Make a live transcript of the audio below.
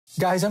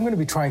Guys, I'm going to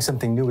be trying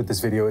something new with this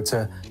video. It's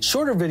a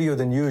shorter video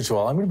than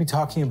usual. I'm going to be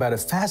talking about a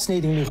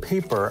fascinating new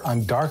paper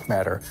on dark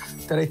matter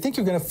that I think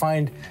you're going to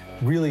find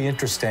really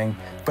interesting,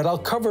 but I'll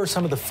cover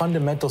some of the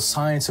fundamental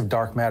science of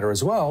dark matter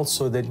as well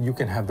so that you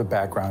can have the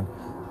background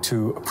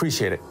to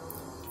appreciate it.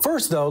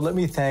 First, though, let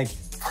me thank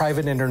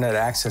Private Internet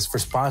Access for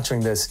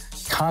sponsoring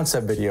this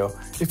concept video.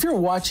 If you're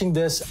watching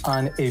this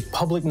on a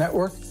public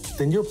network,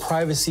 then your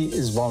privacy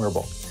is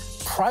vulnerable.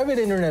 Private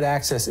Internet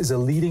Access is a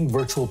leading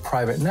virtual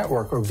private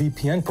network or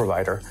VPN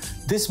provider.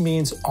 This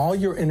means all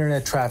your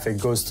internet traffic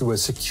goes through a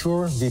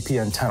secure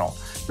VPN tunnel.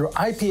 Your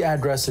IP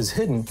address is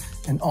hidden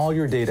and all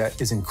your data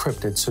is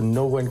encrypted so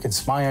no one can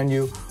spy on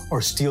you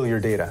or steal your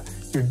data.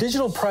 Your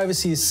digital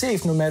privacy is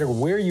safe no matter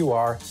where you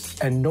are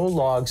and no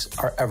logs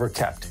are ever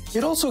kept.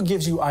 It also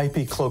gives you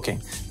IP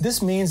cloaking.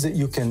 This means that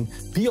you can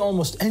be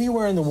almost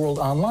anywhere in the world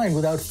online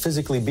without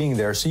physically being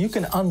there, so you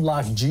can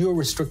unlock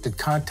geo-restricted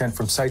content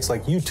from sites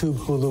like YouTube,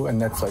 Hulu,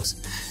 and Netflix.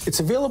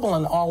 It's available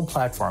on all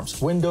platforms,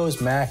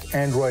 Windows, Mac,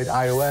 Android,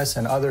 iOS,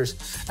 and others,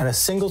 and a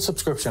single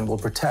subscription will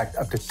protect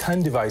up to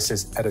 10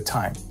 devices at a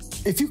time.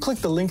 If you click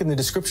the link in the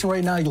description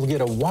right now, you'll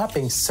get a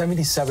whopping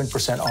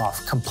 77%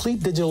 off,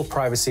 complete digital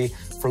privacy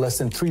for less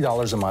than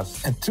 $3 a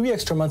month, and 3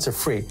 extra months are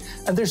free.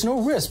 And there's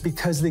no risk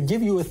because they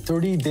give you a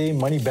 30-day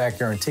money-back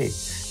guarantee.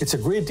 It's a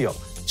great deal.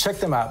 Check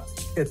them out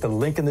at the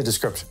link in the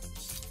description.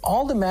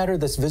 All the matter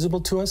that's visible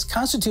to us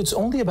constitutes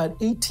only about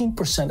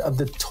 18% of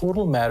the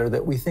total matter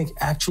that we think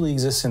actually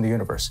exists in the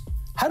universe.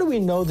 How do we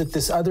know that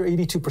this other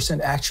 82%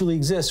 actually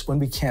exists when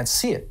we can't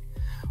see it?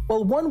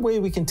 Well, one way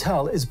we can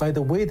tell is by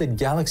the way that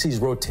galaxies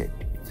rotate.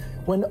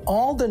 When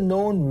all the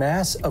known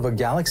mass of a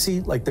galaxy,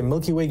 like the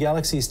Milky Way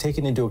galaxy, is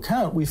taken into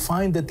account, we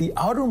find that the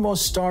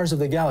outermost stars of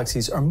the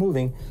galaxies are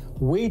moving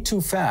way too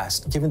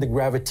fast, given the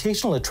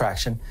gravitational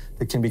attraction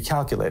that can be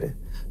calculated.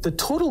 The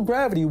total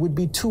gravity would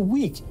be too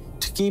weak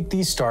to keep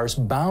these stars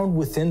bound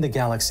within the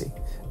galaxy.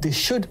 They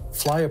should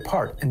fly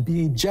apart and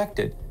be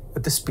ejected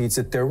at the speeds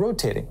that they're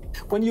rotating.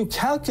 When you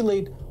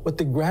calculate what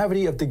the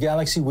gravity of the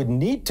galaxy would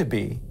need to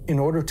be in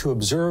order to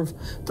observe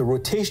the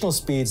rotational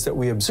speeds that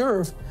we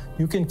observe,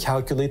 you can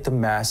calculate the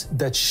mass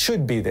that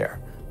should be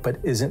there, but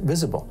isn't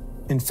visible.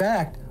 In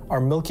fact, our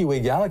Milky Way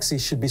galaxy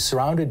should be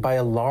surrounded by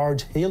a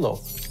large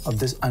halo of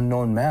this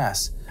unknown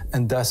mass,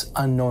 and thus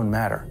unknown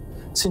matter.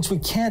 Since we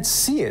can't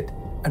see it,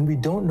 and we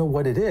don't know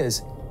what it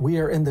is, we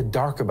are in the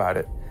dark about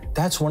it.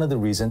 That's one of the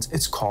reasons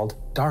it's called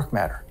dark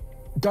matter.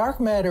 Dark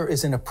matter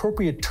is an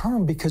appropriate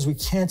term because we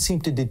can't seem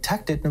to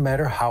detect it no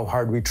matter how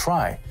hard we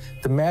try.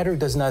 The matter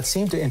does not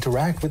seem to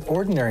interact with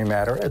ordinary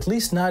matter, at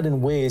least not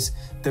in ways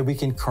that we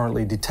can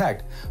currently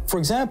detect. For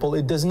example,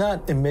 it does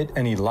not emit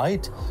any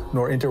light,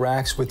 nor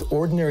interacts with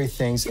ordinary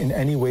things in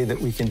any way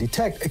that we can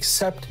detect,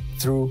 except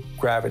through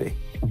gravity.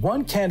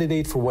 One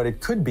candidate for what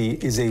it could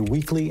be is a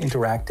weakly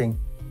interacting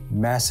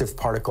massive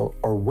particle,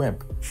 or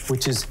WIMP,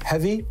 which is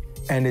heavy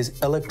and is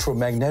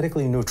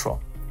electromagnetically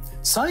neutral.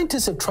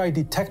 Scientists have tried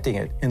detecting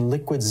it in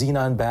liquid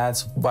xenon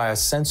baths via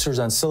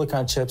sensors on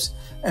silicon chips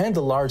and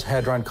the Large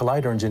Hadron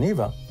Collider in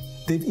Geneva.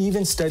 They've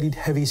even studied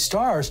heavy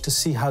stars to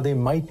see how they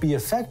might be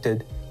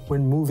affected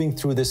when moving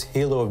through this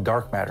halo of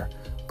dark matter.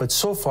 But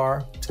so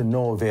far, to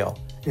no avail.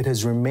 It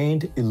has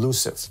remained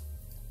elusive.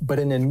 But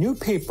in a new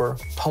paper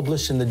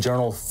published in the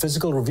journal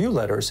Physical Review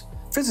Letters,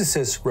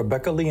 physicist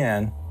Rebecca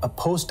Leane, a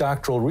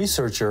postdoctoral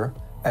researcher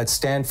at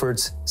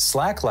Stanford's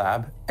SLAC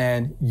lab,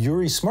 and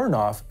Yuri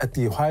Smirnov at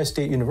The Ohio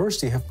State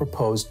University have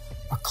proposed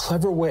a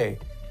clever way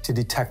to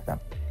detect them: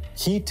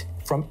 heat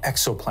from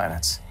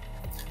exoplanets.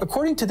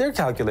 According to their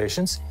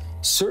calculations,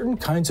 certain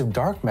kinds of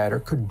dark matter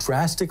could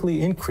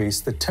drastically increase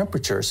the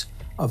temperatures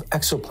of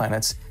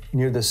exoplanets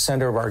near the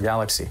center of our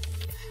galaxy.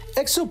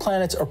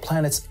 Exoplanets are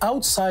planets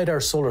outside our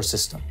solar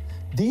system.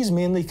 These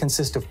mainly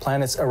consist of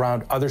planets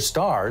around other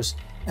stars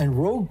and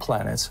rogue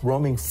planets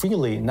roaming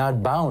freely,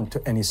 not bound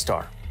to any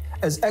star.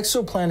 As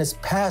exoplanets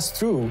pass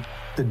through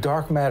the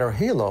dark matter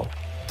halo,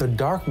 the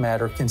dark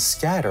matter can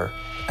scatter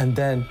and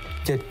then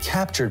get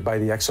captured by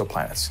the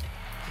exoplanets.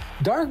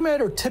 Dark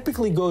matter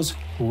typically goes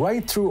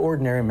right through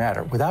ordinary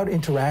matter without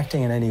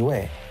interacting in any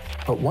way.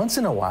 But once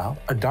in a while,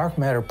 a dark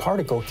matter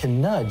particle can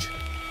nudge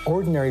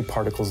ordinary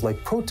particles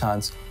like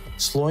protons,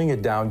 slowing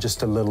it down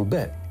just a little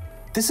bit.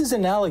 This is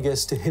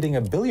analogous to hitting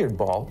a billiard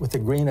ball with a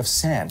grain of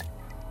sand.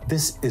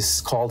 This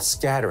is called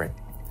scattering.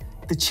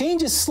 The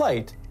change is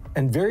slight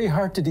and very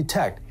hard to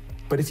detect,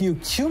 but if you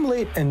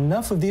accumulate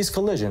enough of these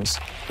collisions,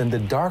 then the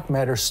dark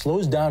matter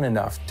slows down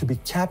enough to be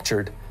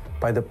captured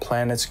by the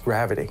planet's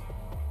gravity.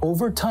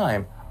 Over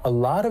time, a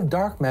lot of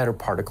dark matter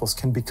particles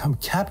can become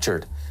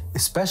captured,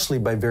 especially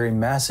by very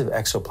massive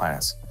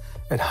exoplanets.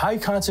 At high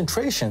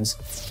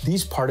concentrations,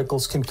 these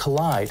particles can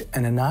collide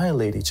and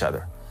annihilate each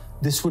other.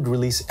 This would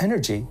release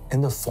energy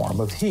in the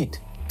form of heat,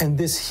 and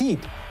this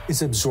heat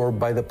is absorbed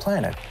by the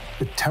planet.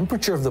 The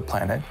temperature of the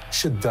planet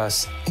should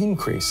thus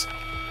increase.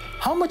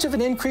 How much of an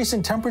increase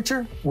in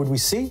temperature would we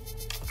see?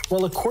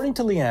 Well, according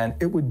to Leane,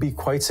 it would be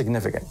quite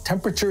significant.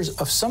 Temperatures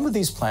of some of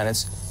these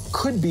planets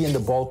could be in the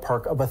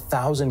ballpark of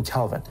 1,000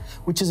 Kelvin,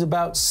 which is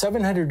about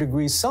 700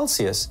 degrees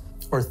Celsius,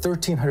 or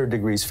 1300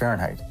 degrees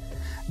Fahrenheit.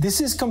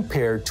 This is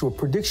compared to a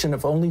prediction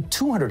of only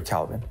 200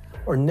 Kelvin,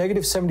 or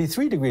negative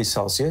 73 degrees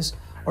Celsius,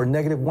 or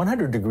negative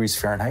 100 degrees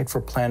Fahrenheit for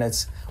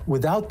planets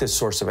without this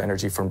source of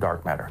energy from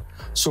dark matter.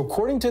 So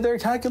according to their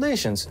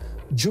calculations,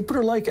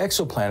 Jupiter-like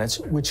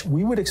exoplanets, which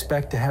we would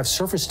expect to have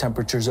surface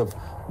temperatures of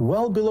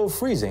well below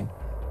freezing,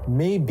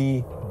 may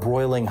be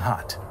broiling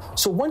hot.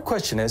 So one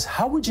question is,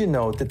 how would you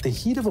know that the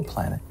heat of a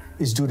planet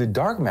is due to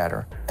dark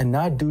matter and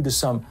not due to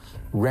some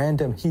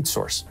random heat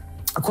source?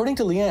 According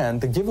to Leane,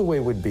 the giveaway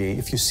would be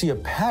if you see a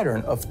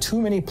pattern of too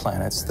many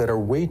planets that are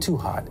way too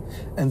hot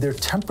and their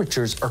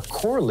temperatures are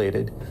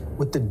correlated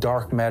with the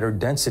dark matter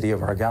density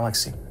of our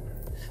galaxy.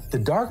 The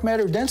dark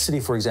matter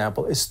density, for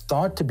example, is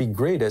thought to be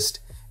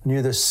greatest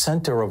near the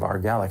center of our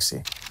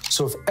galaxy.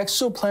 So if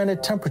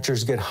exoplanet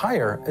temperatures get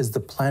higher as the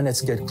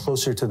planets get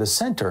closer to the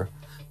center,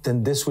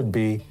 then this would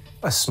be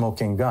a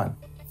smoking gun.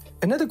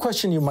 Another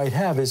question you might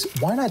have is,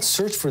 why not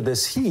search for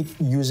this heat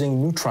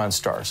using neutron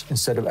stars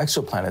instead of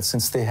exoplanets,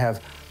 since they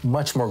have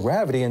much more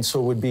gravity and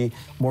so would be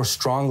more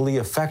strongly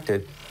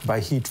affected by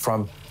heat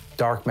from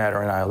dark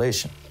matter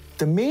annihilation?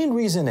 The main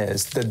reason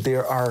is that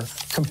there are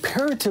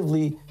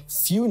comparatively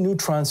few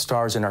neutron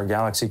stars in our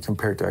galaxy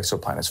compared to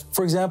exoplanets.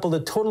 For example,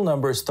 the total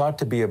number is thought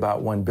to be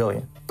about 1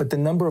 billion, but the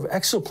number of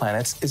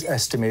exoplanets is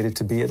estimated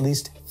to be at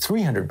least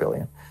 300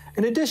 billion.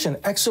 In addition,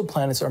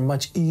 exoplanets are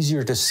much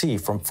easier to see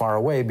from far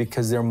away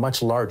because they're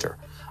much larger.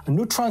 A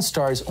neutron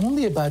star is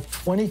only about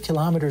 20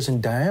 kilometers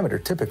in diameter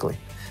typically,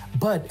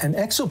 but an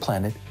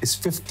exoplanet is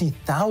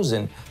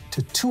 50,000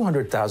 to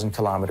 200,000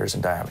 kilometers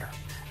in diameter.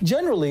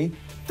 Generally,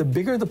 the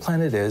bigger the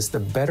planet is, the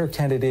better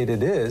candidate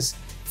it is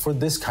for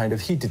this kind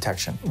of heat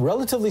detection.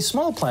 Relatively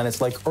small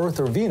planets like Earth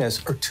or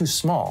Venus are too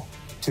small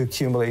to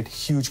accumulate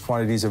huge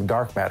quantities of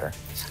dark matter.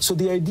 So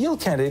the ideal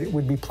candidate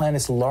would be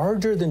planets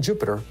larger than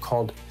Jupiter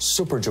called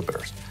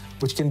superjupiters,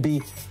 which can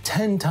be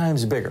 10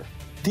 times bigger.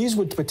 These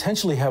would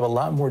potentially have a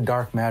lot more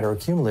dark matter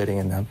accumulating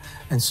in them,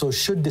 and so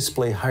should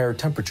display higher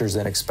temperatures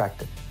than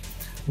expected.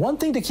 One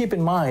thing to keep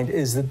in mind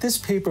is that this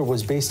paper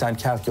was based on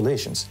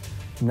calculations,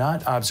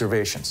 not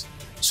observations.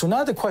 So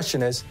now the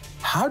question is,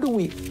 how do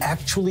we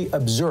actually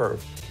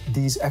observe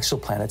these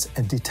exoplanets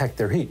and detect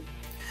their heat?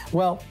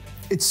 Well,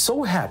 it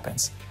so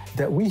happens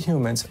that we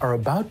humans are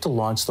about to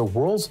launch the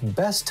world's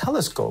best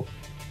telescope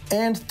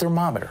and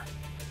thermometer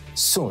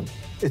soon.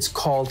 It's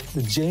called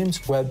the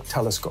James Webb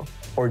Telescope,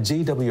 or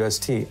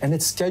JWST, and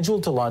it's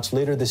scheduled to launch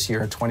later this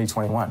year in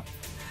 2021.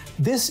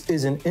 This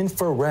is an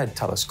infrared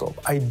telescope,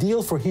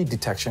 ideal for heat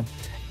detection,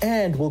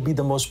 and will be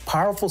the most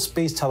powerful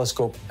space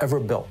telescope ever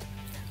built.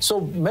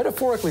 So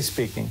metaphorically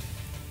speaking,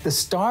 the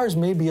stars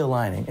may be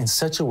aligning in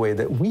such a way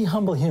that we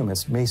humble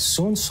humans may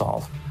soon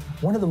solve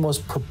one of the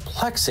most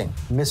perplexing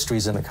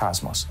mysteries in the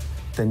cosmos,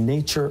 the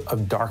nature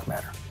of dark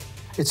matter.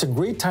 It's a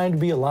great time to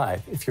be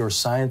alive if you're a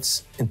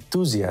science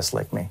enthusiast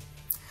like me.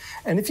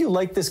 And if you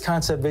like this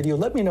concept video,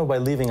 let me know by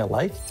leaving a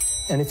like.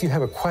 And if you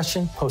have a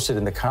question, post it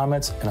in the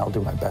comments and I'll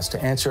do my best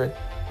to answer it.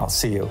 I'll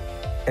see you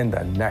in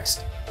the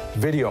next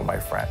video, my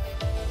friend.